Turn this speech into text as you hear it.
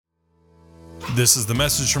This is the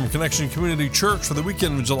message from Connection Community Church for the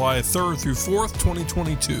weekend of July 3rd through 4th,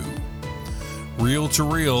 2022. Reel to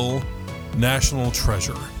Reel, National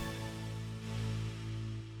Treasure.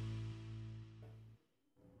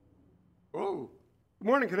 Whoa. Good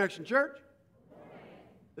morning, Connection Church.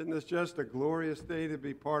 Isn't this just a glorious day to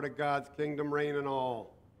be part of God's kingdom reign and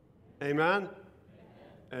all? Amen?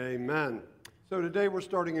 Amen. So today we're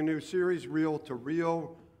starting a new series, Reel to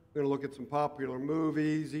Reel. We're going to look at some popular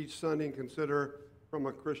movies each Sunday and consider from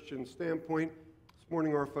a Christian standpoint. This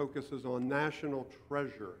morning our focus is on National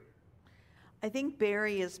Treasure. I think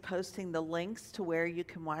Barry is posting the links to where you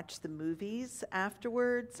can watch the movies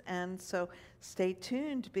afterwards, and so stay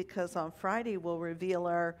tuned because on Friday we'll reveal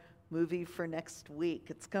our movie for next week.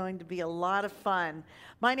 It's going to be a lot of fun.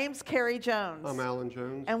 My name's Carrie Jones. I'm Alan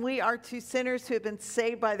Jones. And we are two sinners who have been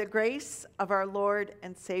saved by the grace of our Lord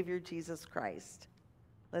and Savior Jesus Christ.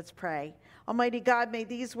 Let's pray. Almighty God, may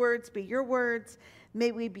these words be your words.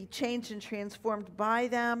 May we be changed and transformed by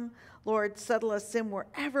them. Lord, settle us in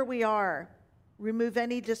wherever we are. Remove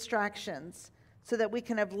any distractions so that we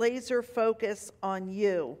can have laser focus on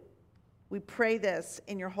you. We pray this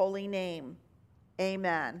in your holy name.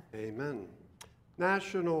 Amen. Amen.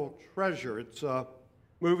 National Treasure. It's a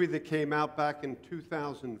movie that came out back in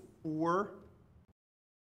 2004.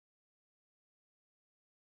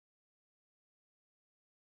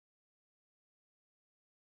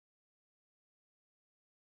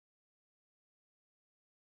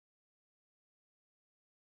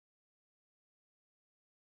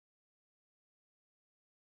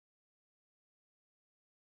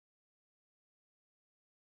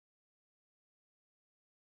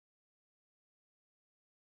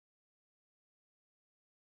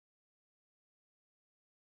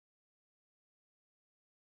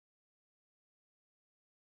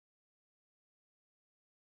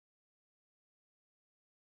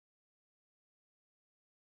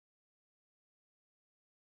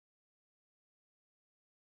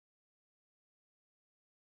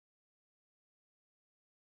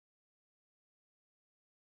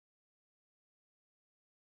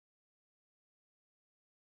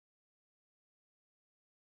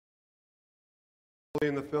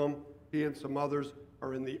 In the film, he and some others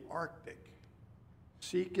are in the Arctic,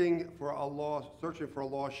 searching for a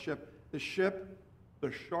lost ship. The ship,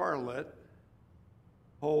 the Charlotte,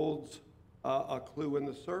 holds a clue in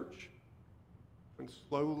the search. And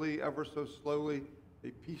slowly, ever so slowly, they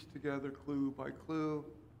piece together clue by clue,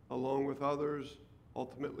 along with others,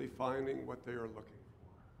 ultimately finding what they are looking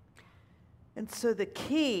for. And so the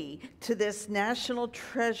key to this national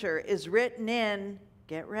treasure is written in,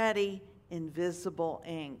 get ready, invisible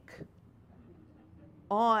ink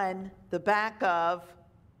on the back of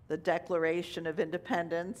the Declaration of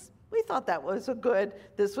Independence. We thought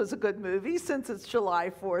this was a good movie since it's July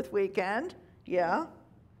 4th weekend. Yeah.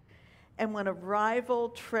 And when a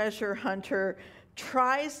rival treasure hunter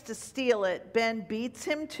tries to steal it, Ben beats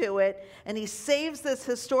him to it, and he saves this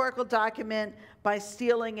historical document by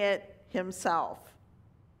stealing it himself.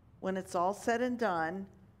 When it's all said and done,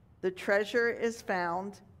 the treasure is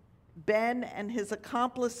found. Ben and his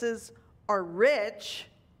accomplices are rich,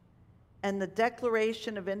 and the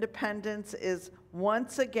Declaration of Independence is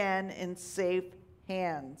once again in safe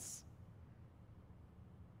hands.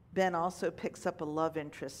 Ben also picks up a love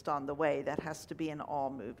interest on the way. That has to be in all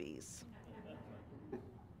movies.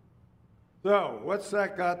 So, what's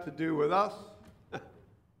that got to do with us?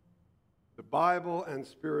 The Bible and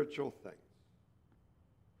spiritual things.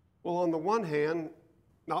 Well, on the one hand,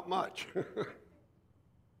 not much.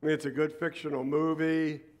 I mean, it's a good fictional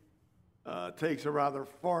movie, takes a rather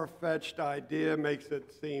far-fetched idea, makes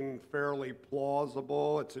it seem fairly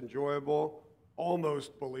plausible, it's enjoyable,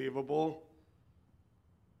 almost believable.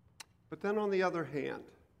 But then on the other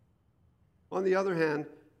hand,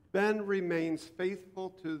 Ben remains faithful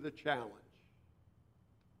to the challenge.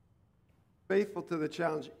 Faithful to the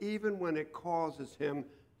challenge, even when it causes him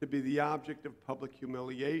to be the object of public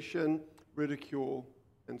humiliation, ridicule,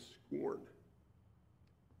 and scorn.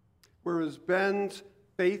 Whereas Ben's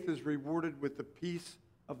faith is rewarded with the peace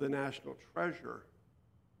of the national treasure,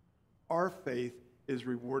 our faith is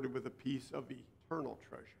rewarded with a piece of the eternal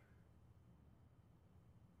treasure.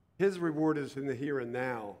 His reward is in the here and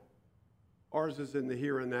now. Ours is in the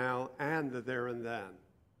here and now and the there and then.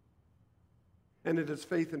 And it is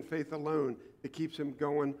faith and faith alone that keeps him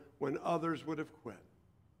going when others would have quit.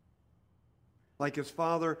 Like his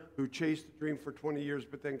father who chased the dream for 20 years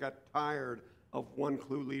but then got tired of one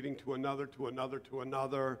clue leading to another,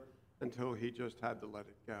 until he just had to let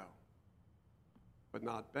it go. But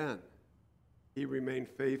not Ben. He remained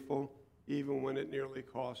faithful even when it nearly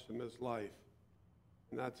cost him his life.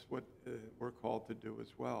 And that's what we're called to do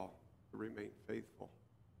as well, to remain faithful.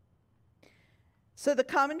 So the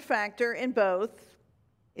common factor in both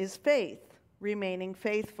is faith, remaining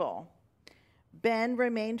faithful. Ben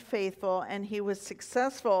remained faithful, and he was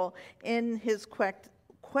successful in his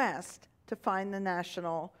quest to find the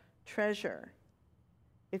national treasure.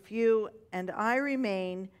 If you and I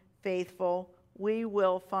remain faithful, we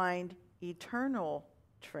will find eternal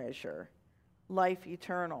treasure, life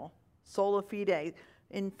eternal, sola fide,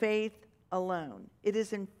 in faith alone. It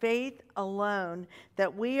is in faith alone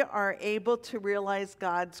that we are able to realize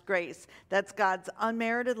God's grace. That's God's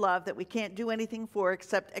unmerited love that we can't do anything for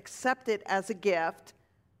except accept it as a gift.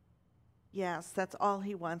 Yes, that's all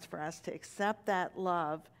he wants for us, to accept that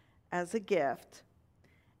love as a gift.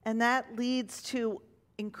 And that leads to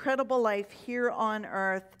incredible life here on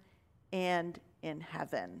earth and in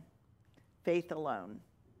heaven. Faith alone.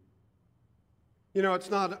 You know, it's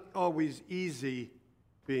not always easy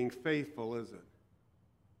being faithful, is it?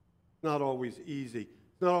 Not always easy.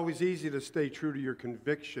 It's not always easy to stay true to your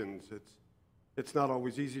convictions. It's not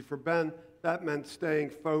always easy. For Ben, that meant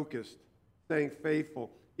staying focused, staying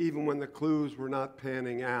faithful, even when the clues were not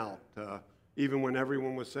panning out, even when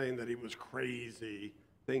everyone was saying that he was crazy,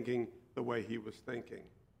 thinking the way he was thinking.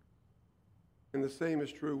 And the same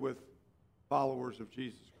is true with followers of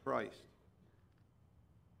Jesus Christ.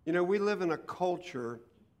 You know, we live in a culture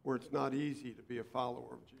where it's not easy to be a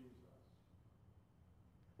follower of Jesus,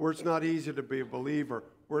 where it's not easy to be a believer,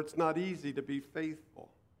 where it's not easy to be faithful.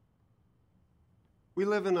 We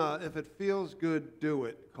live in a if it feels good, do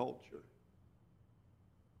it culture.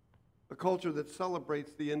 A culture that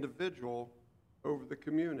celebrates the individual over the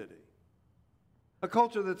community. A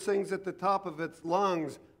culture that sings at the top of its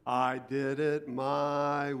lungs, I did it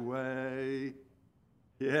my way.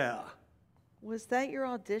 Yeah. Was that your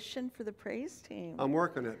audition for the praise team? I'm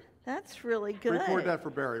working it. That's really good. Record that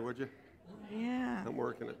for Barry, would you? Yeah. I'm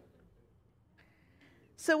working it.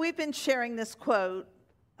 So we've been sharing this quote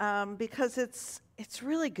because it's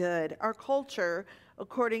really good. Our culture,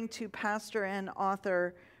 according to pastor and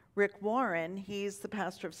author Rick Warren, he's the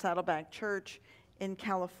pastor of Saddleback Church in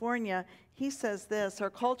California, he says this: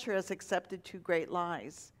 our culture has accepted two great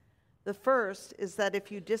lies. The first is that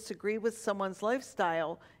if you disagree with someone's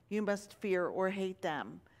lifestyle, you must fear or hate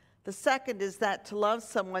them. The second is that to love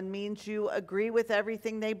someone means you agree with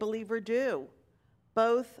everything they believe or do.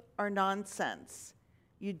 Both are nonsense.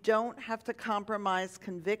 You don't have to compromise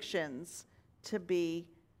convictions to be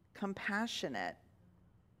compassionate.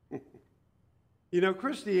 You know,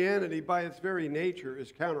 Christianity, by its very nature,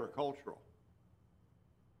 is countercultural.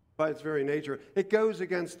 By its very nature, it goes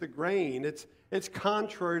against the grain. It's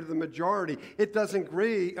contrary to the majority. It doesn't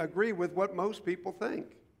agree with what most people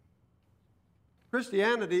think.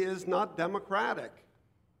 Christianity is not democratic.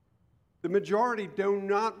 The majority do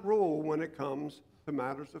not rule when it comes to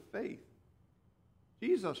matters of faith.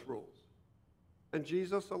 Jesus rules, and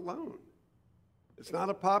Jesus alone. It's not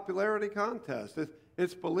a popularity contest.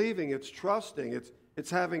 It's believing, it's trusting,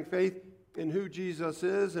 it's having faith in who Jesus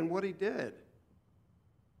is and what he did.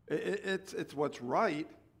 It's what's right,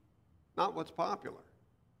 not what's popular.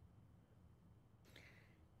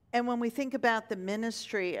 And when we think about the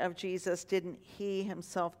ministry of Jesus, didn't he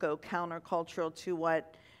himself go countercultural to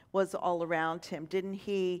what was all around him? Didn't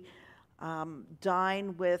he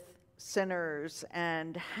dine with sinners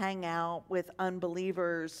and hang out with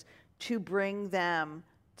unbelievers to bring them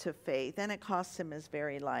to faith? And it cost him his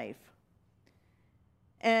very life.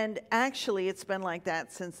 And actually, it's been like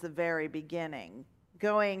that since the very beginning.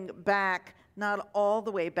 Going back, not all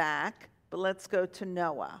the way back, but let's go to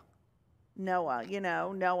Noah. Noah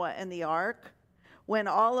and the ark. When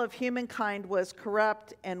all of humankind was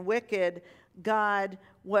corrupt and wicked, God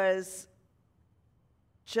was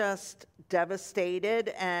just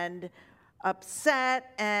devastated and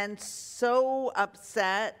upset, and the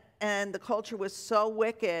culture was so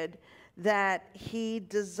wicked that he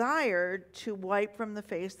desired to wipe from the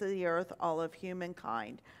face of the earth all of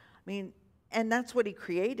humankind. I mean, and that's what he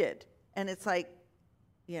created. And it's like,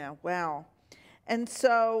 wow. And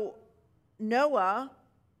so Noah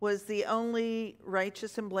was the only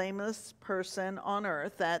righteous and blameless person on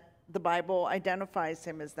earth. That the Bible identifies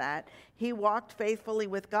him as that. He walked faithfully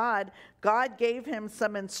with God. God gave him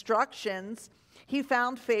some instructions. He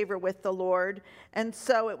found favor with the Lord. And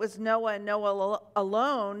so it was Noah and Noah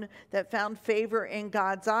alone that found favor in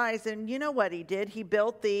God's eyes. And you know what he did? He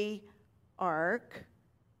built the ark,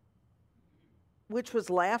 which was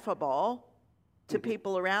laughable to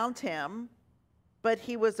people around him. But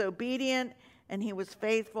he was obedient and he was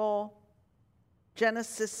faithful.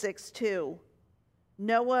 Genesis 6:2.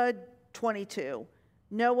 Noah 22.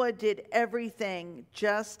 Noah did everything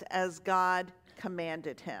just as God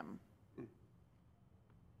commanded him.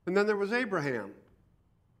 And then there was Abraham.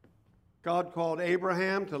 God called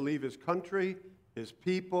Abraham to leave his country, his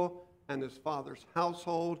people, and his father's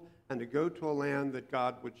household, and to go to a land that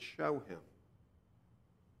God would show him.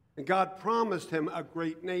 And God promised him a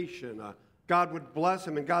great nation. God would bless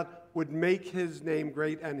him, and God would make his name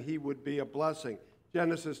great, and he would be a blessing.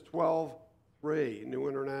 Genesis 12:3, New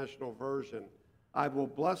International Version. I will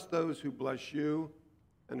bless those who bless you,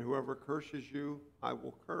 and whoever curses you, I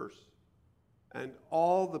will curse. And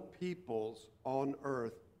all the peoples on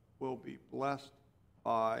earth will be blessed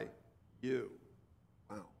by you.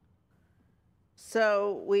 Wow.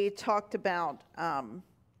 So we talked about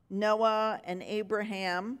Noah and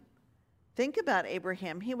Abraham. Think about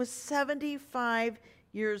Abraham. He was 75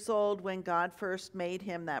 years old when God first made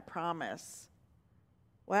him that promise.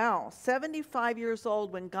 Wow, 75 years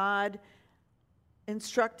old when God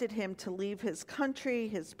instructed him to leave his country,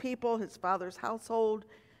 his people, his father's household,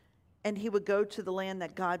 and he would go to the land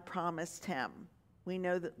that God promised him. We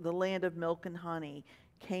know that the land of milk and honey,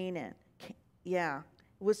 Canaan. Yeah,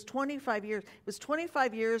 it was 25 years. It was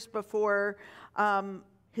 25 years before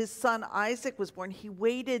his son Isaac was born. He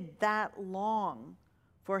waited that long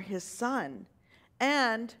for his son.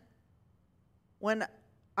 And when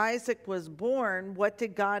Isaac was born, what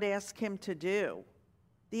did God ask him to do?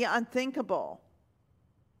 The unthinkable.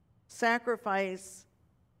 Sacrifice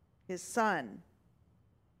his son.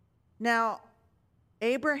 Now,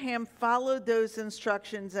 Abraham followed those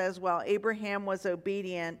instructions as well. Abraham was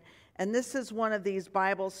obedient. And this is one of these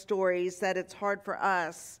Bible stories that it's hard for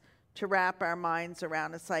us to wrap our minds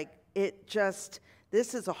around. It's like,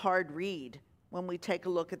 this is a hard read when we take a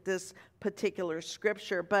look at this particular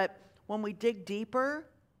scripture. But when we dig deeper,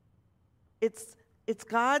 it's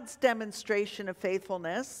God's demonstration of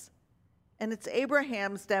faithfulness, and it's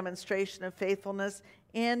Abraham's demonstration of faithfulness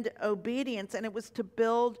and obedience. And it was to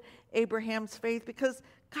build Abraham's faith, because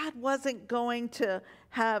God wasn't going to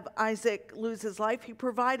have Isaac lose his life. He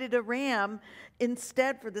provided a ram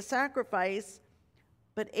instead for the sacrifice.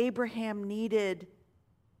 But Abraham needed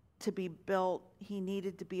to be built. He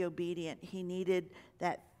needed to be obedient. He needed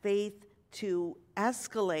that faith to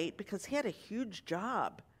escalate, because he had a huge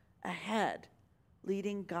job ahead,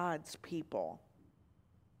 leading God's people.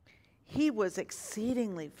 He was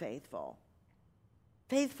exceedingly faithful,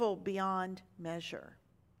 faithful beyond measure.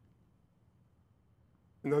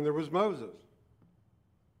 And then there was Moses.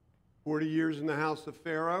 40 years in the house of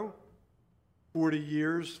Pharaoh, 40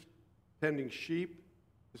 years tending sheep,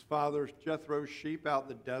 his father's Jethro's sheep out in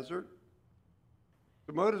the desert.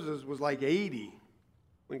 So Moses was like 80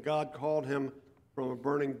 when God called him from a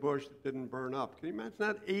burning bush that didn't burn up. Can you imagine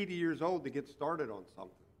that? 80 years old to get started on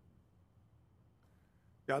something.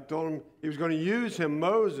 God told him he was going to use him,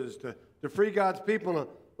 Moses, to free God's people and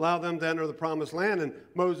allow them to enter the promised land, and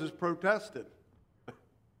Moses protested.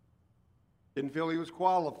 Didn't feel he was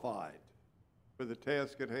qualified for the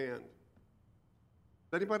task at hand.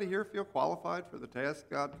 Does anybody here feel qualified for the task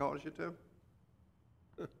God calls you to?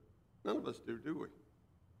 None of us do we?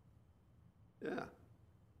 Yeah.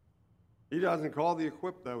 He doesn't call the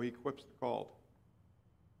equipped, though. He equips the called.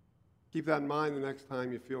 Keep that in mind the next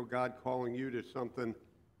time you feel God calling you to something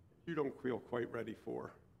you don't feel quite ready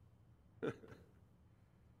for.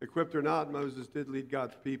 Equipped or not, Moses did lead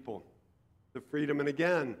God's people to freedom. And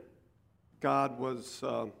again, God was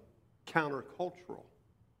countercultural,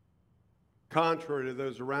 contrary to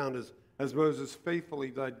those around, as Moses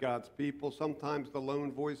faithfully led God's people, sometimes the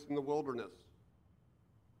lone voice in the wilderness,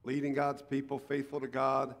 leading God's people, faithful to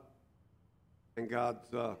God and God's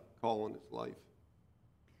call on his life.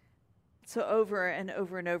 So over and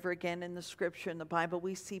over and over again in the scripture, in the Bible,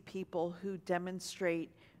 we see people who demonstrate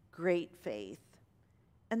great faith.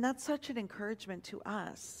 And that's such an encouragement to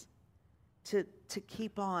us to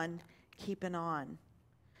keep on keeping on,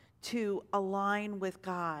 to align with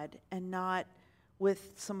God and not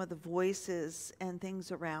with some of the voices and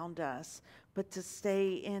things around us, but to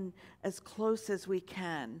stay in as close as we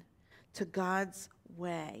can to God's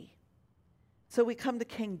way. So we come to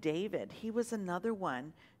King David. He was another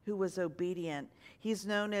one who was obedient. He's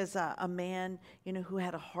known as a man, who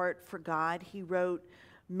had a heart for God. He wrote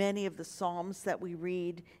many of the Psalms that we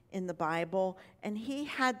read in the Bible, and he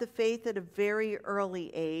had the faith at a very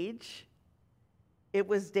early age. It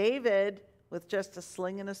was David, with just a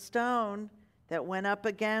sling and a stone, that went up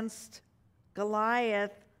against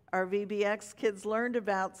Goliath. Our VBX kids learned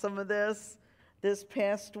about some of this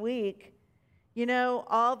past week.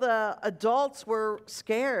 All the adults were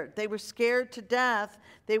scared. They were scared to death.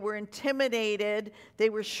 They were intimidated. They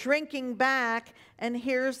were shrinking back. And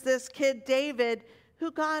here's this kid, David,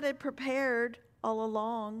 who God had prepared all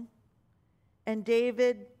along. And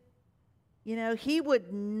David, he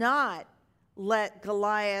would not let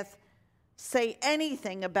Goliath say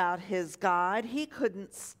anything about his God. He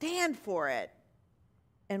couldn't stand for it.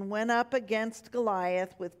 And went up against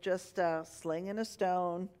Goliath with just a sling and a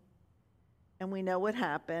stone. And we know what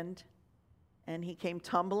happened. And he came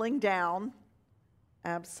tumbling down.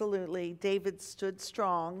 Absolutely. David stood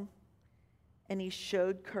strong. And he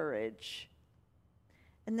showed courage.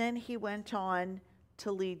 And then he went on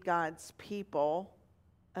to lead God's people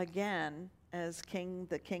again as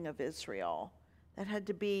the king of Israel. That had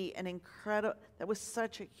to be that was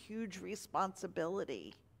such a huge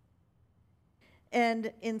responsibility.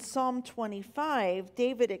 And in Psalm 25,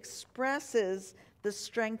 David expresses the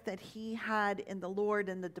strength that he had in the Lord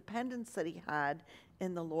and the dependence that he had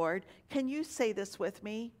in the Lord. Can you say this with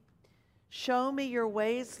me? Show me your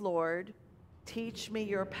ways, Lord. Teach me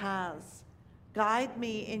your paths. Guide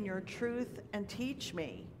me in your truth and teach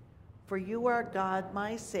me. For you are God,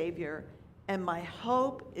 my Savior, and my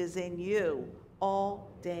hope is in you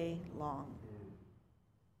all day long.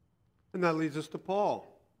 And that leads us to Paul.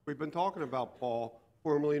 We've been talking about Paul,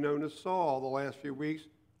 formerly known as Saul, the last few weeks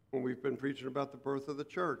when we've been preaching about the birth of the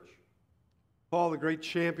church. Paul, the great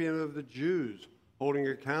champion of the Jews, holding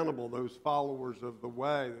accountable those followers of the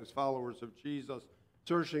way, those followers of Jesus,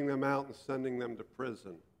 searching them out and sending them to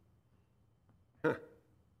prison.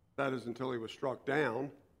 That is until he was struck down,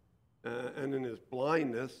 and in his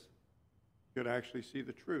blindness, he could actually see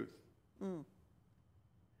the truth. And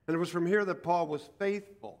it was from here that Paul was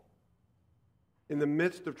faithful in the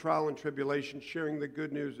midst of trial and tribulation, sharing the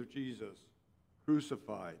good news of Jesus,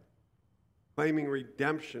 crucified, claiming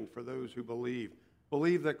redemption for those who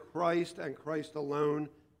believe that Christ and Christ alone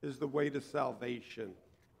is the way to salvation.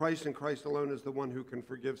 Christ and Christ alone is the one who can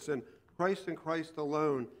forgive sin. Christ and Christ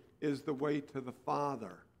alone is the way to the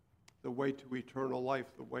Father, the way to eternal life,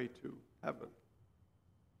 the way to heaven.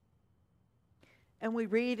 And we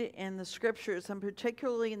read in the scriptures, and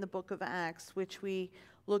particularly in the book of Acts, which we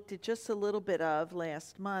looked at just a little bit of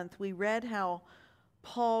last month, we read how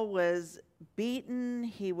Paul was beaten,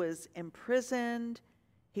 he was imprisoned,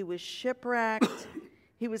 he was shipwrecked,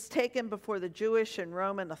 he was taken before the Jewish and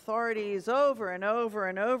Roman authorities over and over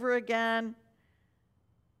and over again,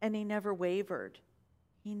 and he never wavered.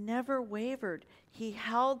 He never wavered. He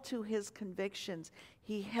held to his convictions.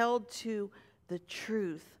 He held to the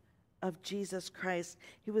truth of Jesus Christ.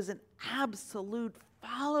 He was an absolute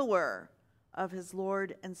follower of his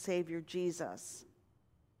Lord and Savior Jesus.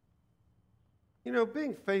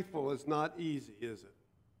 Being faithful is not easy, is it?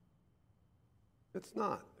 It's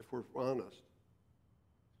not, if we're honest.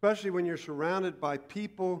 Especially when you're surrounded by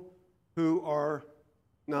people who are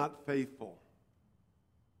not faithful,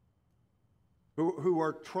 who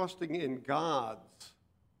are trusting in gods,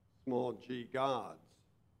 small g gods,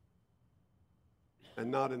 and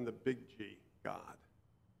not in the big G God.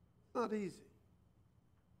 It's not easy.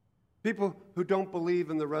 People who don't believe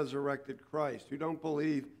in the resurrected Christ, who don't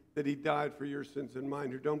believe that he died for your sins and mine,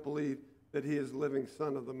 who don't believe that he is living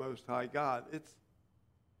Son of the Most High God.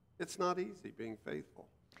 It's not easy being faithful.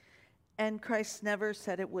 And Christ never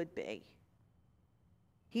said it would be.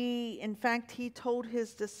 In fact, he told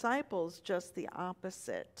his disciples just the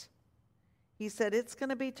opposite. He said, it's going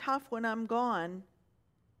to be tough when I'm gone,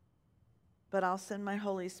 but I'll send my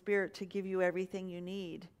Holy Spirit to give you everything you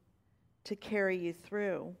need to carry you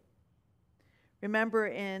through. Remember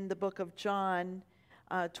in the book of John,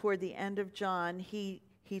 toward the end of John, he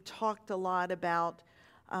talked a lot about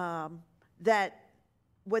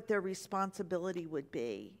what their responsibility would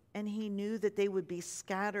be. And he knew that they would be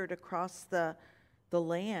scattered across the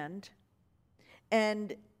land.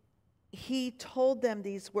 And he told them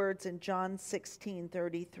these words in John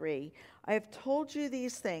 16:33. I have told you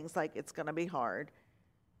these things, like it's going to be hard,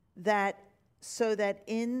 so that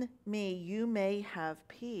in me you may have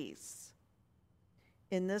peace.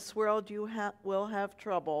 In this world you will have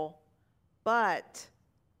trouble, but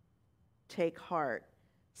take heart.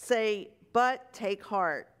 Say, but take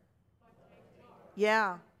heart.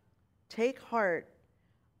 Yeah, take heart.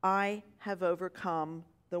 I have overcome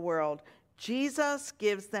the world. Jesus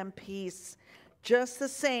gives them peace. Just the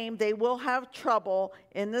same, they will have trouble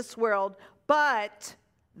in this world, but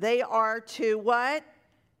they are to what?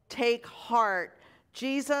 Take heart.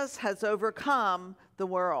 Jesus has overcome the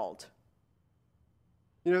world.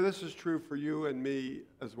 This is true for you and me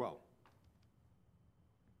as well.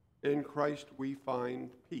 In Christ we find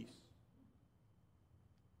peace.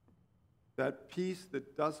 That peace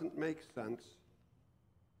that doesn't make sense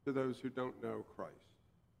to those who don't know Christ.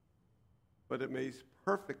 But it makes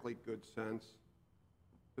perfectly good sense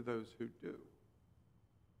to those who do.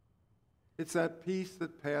 It's that peace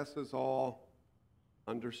that passes all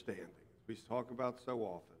understanding, as we talk about so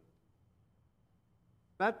often.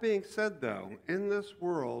 That being said, though, in this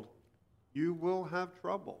world, you will have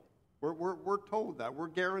trouble. We're told that. We're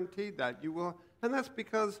guaranteed that. You will, and that's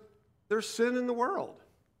because there's sin in the world.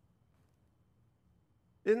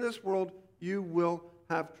 In this world, you will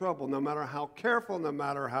have trouble. No matter how careful, no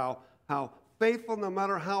matter how faithful, no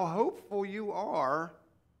matter how hopeful you are,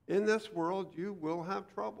 in this world, you will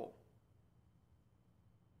have trouble.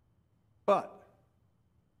 But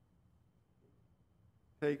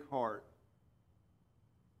take heart.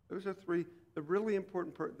 Those are three, the really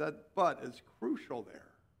important part. That but is crucial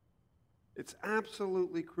there. It's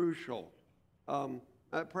absolutely crucial.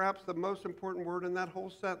 Perhaps the most important word in that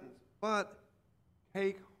whole sentence. But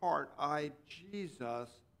take heart, I, Jesus,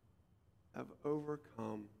 have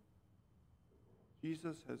overcome.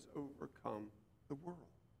 Jesus has overcome the world.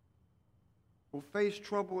 We'll face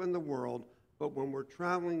trouble in the world, but when we're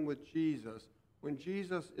traveling with Jesus, when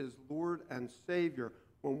Jesus is Lord and Savior,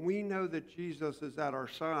 when we know that Jesus is at our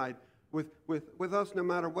side, with us no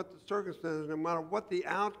matter what the circumstances, no matter what the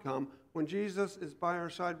outcome, when Jesus is by our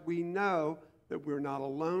side, we know that we're not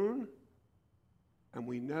alone, and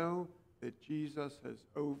we know that Jesus has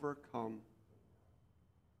overcome.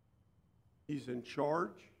 He's in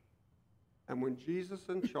charge, and when Jesus is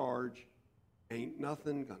in charge, ain't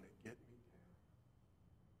nothing gonna get me down.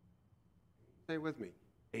 Say with me,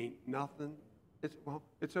 ain't nothing.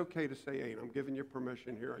 It's okay to say ain't. I'm giving you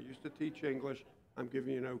permission here. I used to teach English. I'm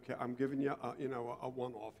giving you an okay. I'm giving you a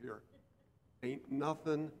one-off here. Ain't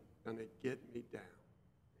nothing gonna get me down.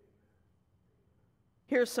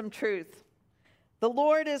 Here's some truth. The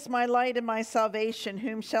Lord is my light and my salvation.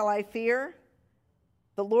 Whom shall I fear?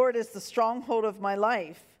 The Lord is the stronghold of my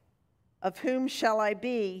life. Of whom shall I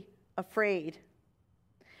be afraid?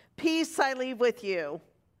 Peace I leave with you.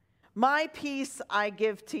 My peace I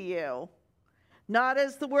give to you. Not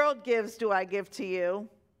as the world gives do I give to you.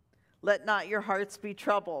 Let not your hearts be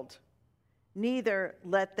troubled, neither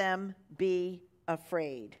let them be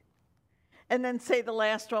afraid. And then say the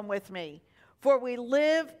last one with me. For we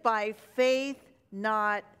live by faith,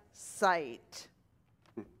 not sight.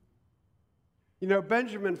 You know,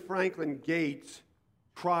 Benjamin Franklin Gates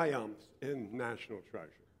triumphs in National Treasure.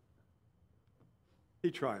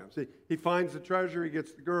 He triumphs. He finds the treasure, he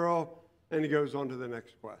gets the girl, and he goes on to the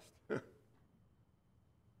next quest.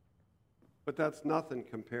 But that's nothing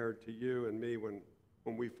compared to you and me when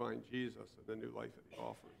we find Jesus and the new life that he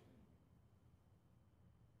offers.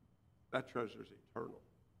 That treasure is eternal.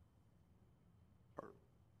 Eternal.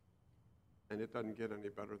 And it doesn't get any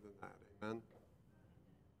better than that. Amen?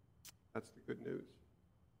 That's the good news.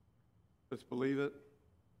 Let's believe it.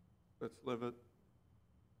 Let's live it.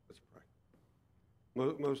 Let's pray.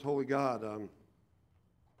 Most holy God,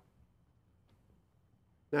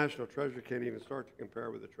 National Treasure can't even start to compare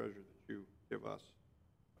with the treasure that you give us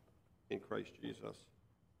in Christ Jesus.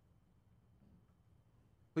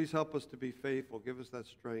 Please help us to be faithful. Give us that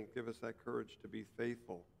strength. Give us that courage to be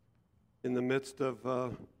faithful in the midst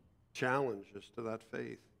of challenges to that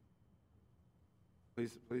faith.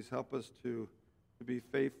 Please help us to be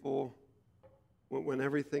faithful when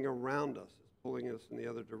everything around us is pulling us in the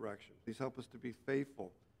other direction. Please help us to be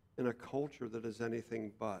faithful in a culture that is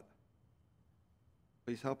anything but.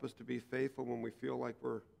 Please help us to be faithful when we feel like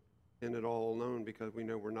we're in it all alone, because we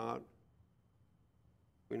know we're not.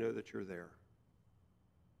 We know that you're there.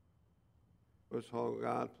 Most holy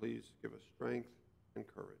God, please give us strength and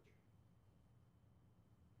courage.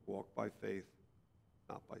 Walk by faith,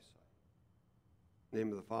 not by sight. In the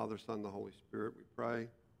name of the Father, Son, and the Holy Spirit, we pray.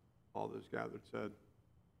 All those gathered said,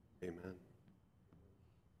 amen.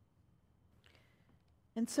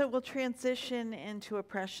 And so we'll transition into a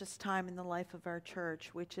precious time in the life of our church,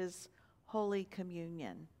 which is Holy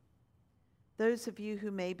Communion. Those of you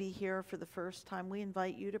who may be here for the first time, we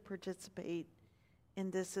invite you to participate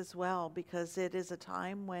in this as well, because it is a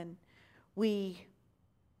time when we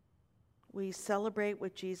celebrate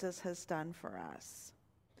what Jesus has done for us.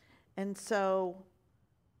 And so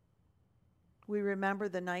we remember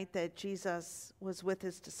the night that Jesus was with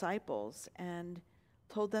his disciples and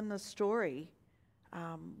told them the story,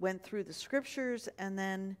 went through the scriptures, and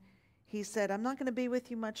then he said, I'm not going to be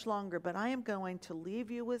with you much longer, but I am going to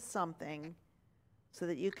leave you with something so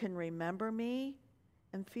that you can remember me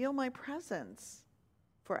and feel my presence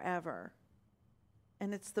forever.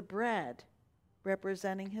 And it's the bread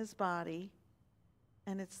representing his body,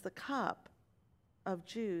 and it's the cup of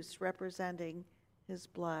juice representing his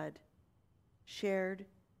blood, shared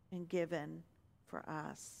and given for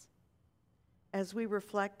us. As we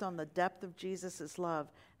reflect on the depth of Jesus' love,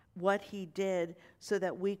 what he did so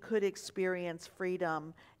that we could experience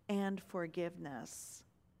freedom and forgiveness.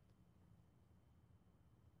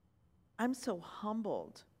 I'm so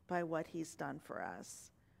humbled by what he's done for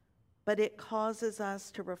us. But it causes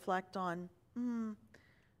us to reflect on,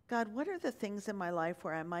 God, what are the things in my life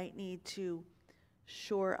where I might need to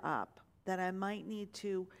shore up, that I might need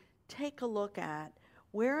to take a look at?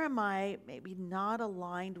 Where am I maybe not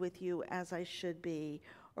aligned with you as I should be?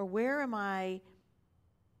 Or where am I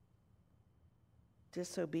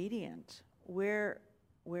disobedient? Where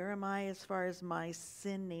am I as far as my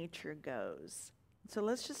sin nature goes? So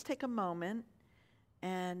let's just take a moment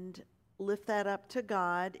and lift that up to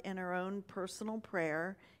God in our own personal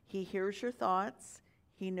prayer. He hears your thoughts.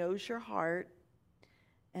 He knows your heart.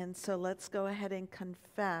 And so let's go ahead and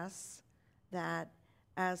confess that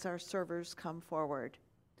as our servers come forward.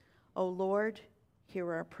 Oh Lord,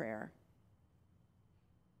 hear our prayer.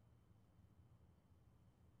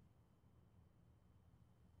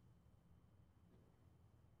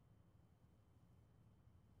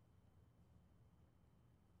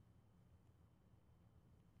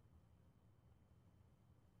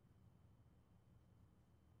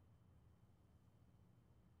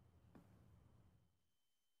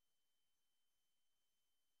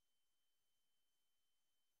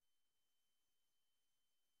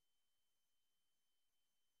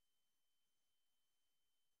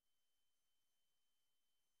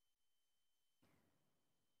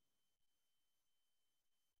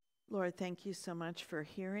 Lord, thank you so much for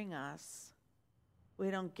hearing us. We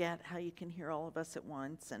don't get how you can hear all of us at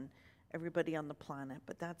once and everybody on the planet,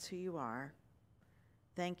 but that's who you are.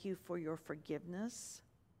 Thank you for your forgiveness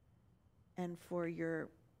and for your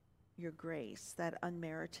grace, that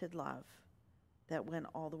unmerited love that went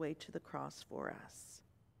all the way to the cross for us.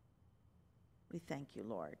 We thank you,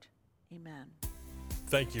 Lord. Amen.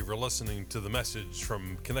 Thank you for listening to the message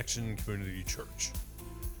from Connection Community Church.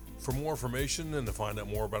 For more information and to find out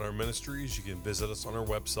more about our ministries, you can visit us on our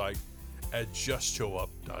website at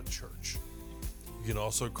justshowup.church. You can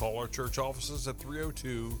also call our church offices at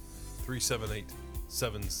 302-378-7692.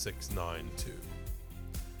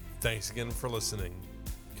 Thanks again for listening.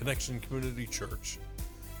 Connection Community Church,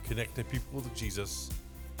 connecting people with Jesus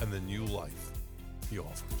and the new life he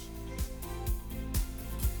offers.